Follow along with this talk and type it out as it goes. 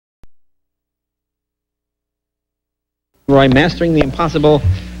Roy mastering the impossible.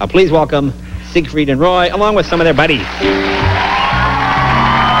 Please welcome Siegfried and Roy, along with some of their buddies.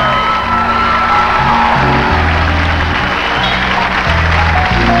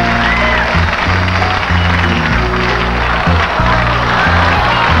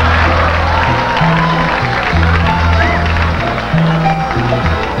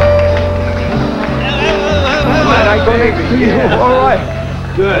 All right.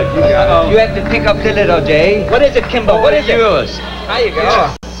 Good. You have to pick up the little Jay. What is it, Kimbo? What is yours? How you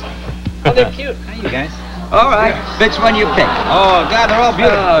go? Oh, they're cute. How you guys? All right. Which one you pick? Oh, God, they're all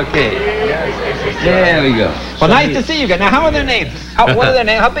beautiful. Okay. There we go. Well, nice to see you guys. Now, how are their names? What are their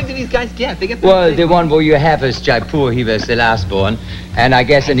names? How big do these guys get? They get well, the one where you have is Jaipur. He was the last born. And I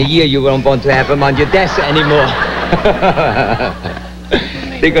guess in a year you won't want to have him on your desk anymore.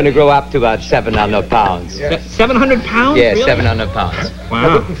 They're going to grow up to about 700 pounds. Yes. 700 pounds? Yeah, really? 700 pounds. Wow.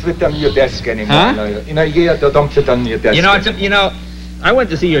 I wouldn't fit on your desk anymore. Huh? In a year, they don't fit on your desk. I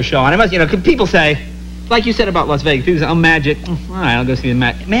went to see your show, and I must, cause people say, like you said about Las Vegas, people say, oh, magic. All right, I'll go see the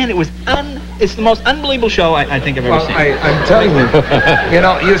magic. Man, it's the most unbelievable show I think I've ever seen. I'm telling you,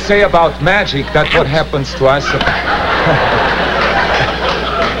 you say about magic, that's what happens to us.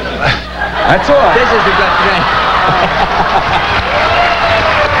 That's all right. This is a good thing.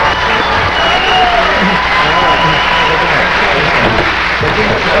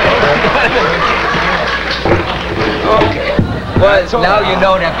 Okay. Well, now you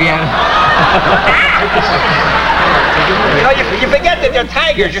know that you forget that they're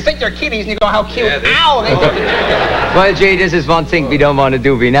tigers. You think they're kitties, and you go, how cute. Ow! Well, Jay, this is one thing we don't want to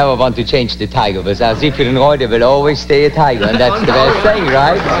do. We never want to change the tiger. But as Siegfried and Roy, they will always stay a tiger, and that's the best thing,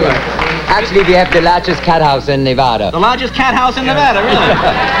 right? Actually, we have the largest cat house in Nevada. The largest cat house in Nevada, really?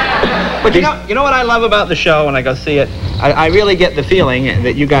 But you know what I love about the show when I go see it? I really get the feeling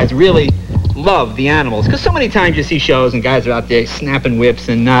that you guys really love the animals. Because so many times you see shows and guys are out there snapping whips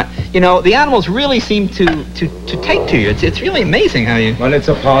and not, the animals really seem to take to you. It's really amazing how you... Well, it's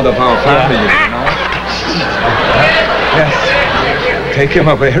a part of our family, Yes. Take him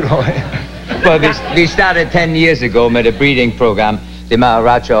away, Roy. Well, we started 10 years ago with a breeding program. The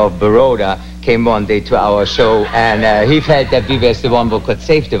Maharaja of Baroda came one day to our show, and he felt that we were the one who could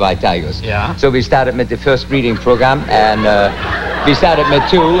save the white tigers. Yeah. So we started with the first breeding program, and we started with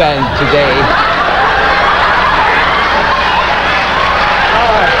 2, and today...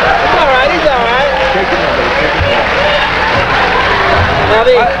 He's all right, he's all right. Now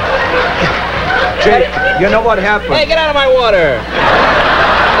Jay, you know what happened? Hey, get out of my water.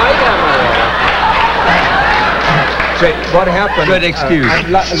 No, you get out of my water. Jay, what happened? Good excuse.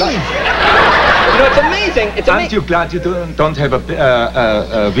 It's amazing. It's amazing. Aren't you glad you don't have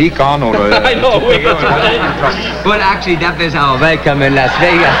a wig on or a... I know, wig on. Well, actually, that was our welcome in Las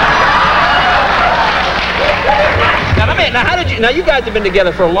Vegas. Now, how did you... Now, you guys have been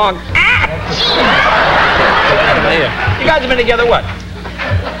together for a long... You guys have been together what?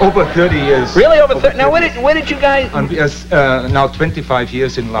 Over 30 years. Really? Over 30? Now, where did you guys... And now 25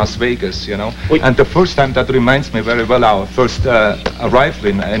 years in Las Vegas, And the first time, that reminds me very well, our first arrival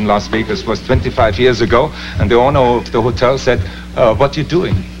in Las Vegas was 25 years ago. And the owner of the hotel said, what are you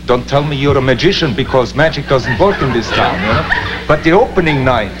doing? Don't tell me you're a magician, because magic doesn't work in this town, But the opening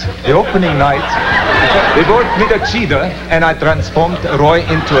night, we worked with a cheetah, and I transformed Roy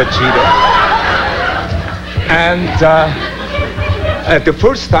into a cheetah. And... the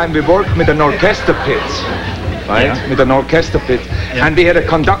first time we worked with an orchestra pit, right? Yeah. With an orchestra pit, and we had a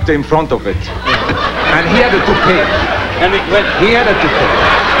conductor in front of it, and he had to pay. He had to pay.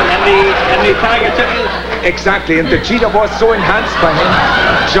 And the tiger took you. Exactly, and the cheetah was so enhanced by him,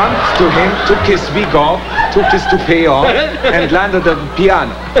 jumped to him, took his wig off, took his toupee off, and landed on the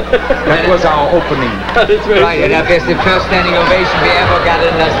piano. That was our opening. Right, and that was the first standing ovation we ever got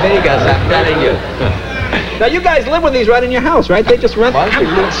in Las Vegas, I'm telling you. Now, you guys live with these right in your house, right? They just rent...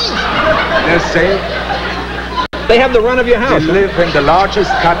 They have the run of your house. They live in the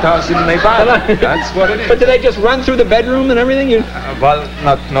largest cat house in Nevada. That's what it is. But do they just run through the bedroom and everything? Well,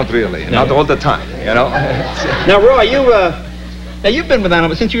 not really. No. Not all the time, Now, Roy, you've been with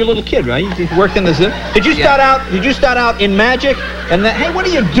animals since you were a little kid, right? You worked in the zoo. Did you start out in magic? And then, hey, what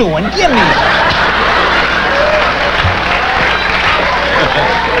are you doing? Give me that.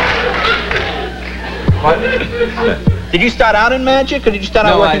 Did you start out in magic, or did you start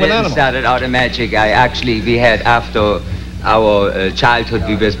out working with animals? No, I didn't start out in magic. We had, after our childhood,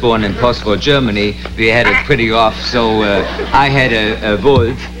 we was born in post-war Germany. We had it pretty rough, so I had a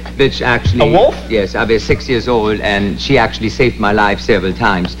wolf, which actually... A wolf? Yes, I was 6 years old, and she actually saved my life several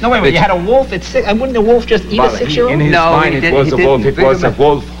times. No, wait a minute, you had a wolf at 6? Wouldn't a wolf just eat a 6-year-old? In his No, mind, he it didn't- was he a didn't. wolf. It was a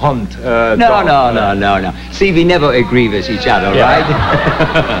wolf hunt. No. See, we never agree with each other, right?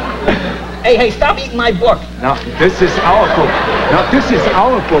 Hey, stop eating my book. Now, this is our book. Now, this is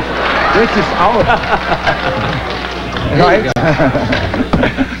our book. This is our... Right?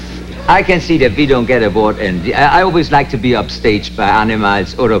 I can see that we don't get aboard, and I always like to be upstaged by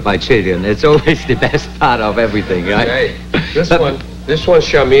animals or by children. It's always the best part of everything, right? Hey, this one,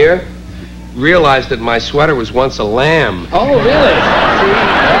 Shamir, realized that my sweater was once a lamb. Oh, really?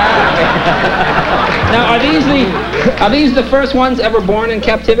 Now, are these the first ones ever born in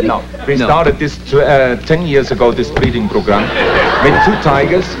captivity? No, we started this 10 years ago, this breeding program, with 2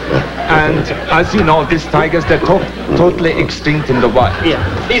 tigers, and as you know, these tigers, they're totally extinct in the wild. Yeah.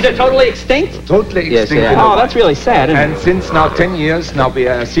 These are totally extinct? Totally Yes, extinct yeah. in the Oh, wild. that's really sad, isn't And since now 10 years, now we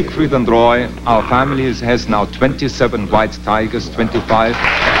are Siegfried and Roy, our family has now 27 white tigers, 25.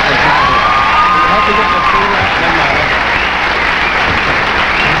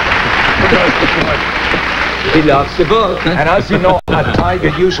 He loves the book. And as you know, a tiger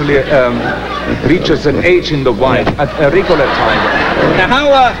usually reaches an age in the wild, a regular tiger. Now,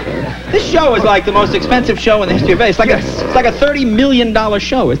 how, this show is like the most expensive show in the history of it. It's like a $30 million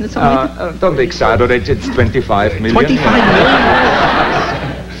show, isn't it? Something like that? Don't exaggerate, it's 25 million. 25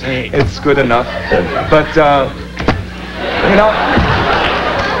 million? It's good enough. But, you know,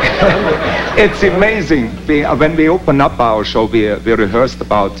 it's amazing. When we open up our show, we rehearsed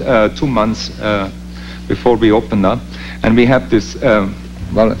about 2 months before we opened up. And we have this,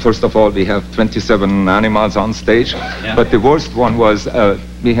 well, first of all, we have 27 animals on stage. Yeah. But the worst one was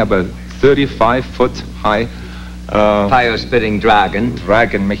we have a 35-foot high Fire-spitting dragon.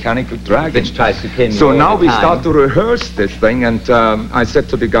 Mechanical dragon. Which tries to pin you So all now the we time. start to rehearse this thing, and I said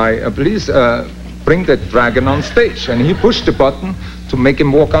to the guy, please bring that dragon on stage. And he pushed the button to make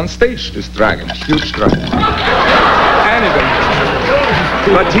him walk on stage, this dragon, huge dragon. Anyway,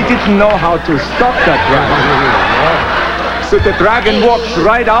 but he didn't know how to stop that dragon. So the dragon walks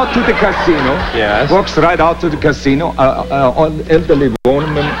right out to the casino. Yes. Walks right out to the casino. An elderly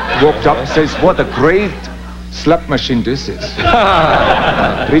woman walked up and says, what a great slot machine this is.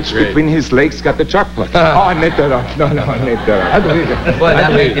 Reached between his legs, got the jackpot. Oh, not that. No, not that. Well,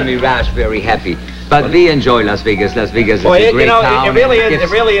 that made the Mirage very happy. But we enjoy Las Vegas. Las Vegas is Well, a great town. it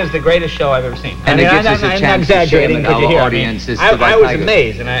really is the greatest show I've ever seen. And it gives us a chance to share with our audiences the I white was tigers.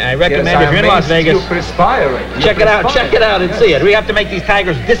 amazed, and I recommend if you're in Las Vegas, check it out and see it. We have to make these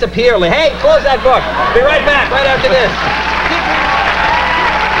tigers disappear. Hey, close that book. Be right back, right after this.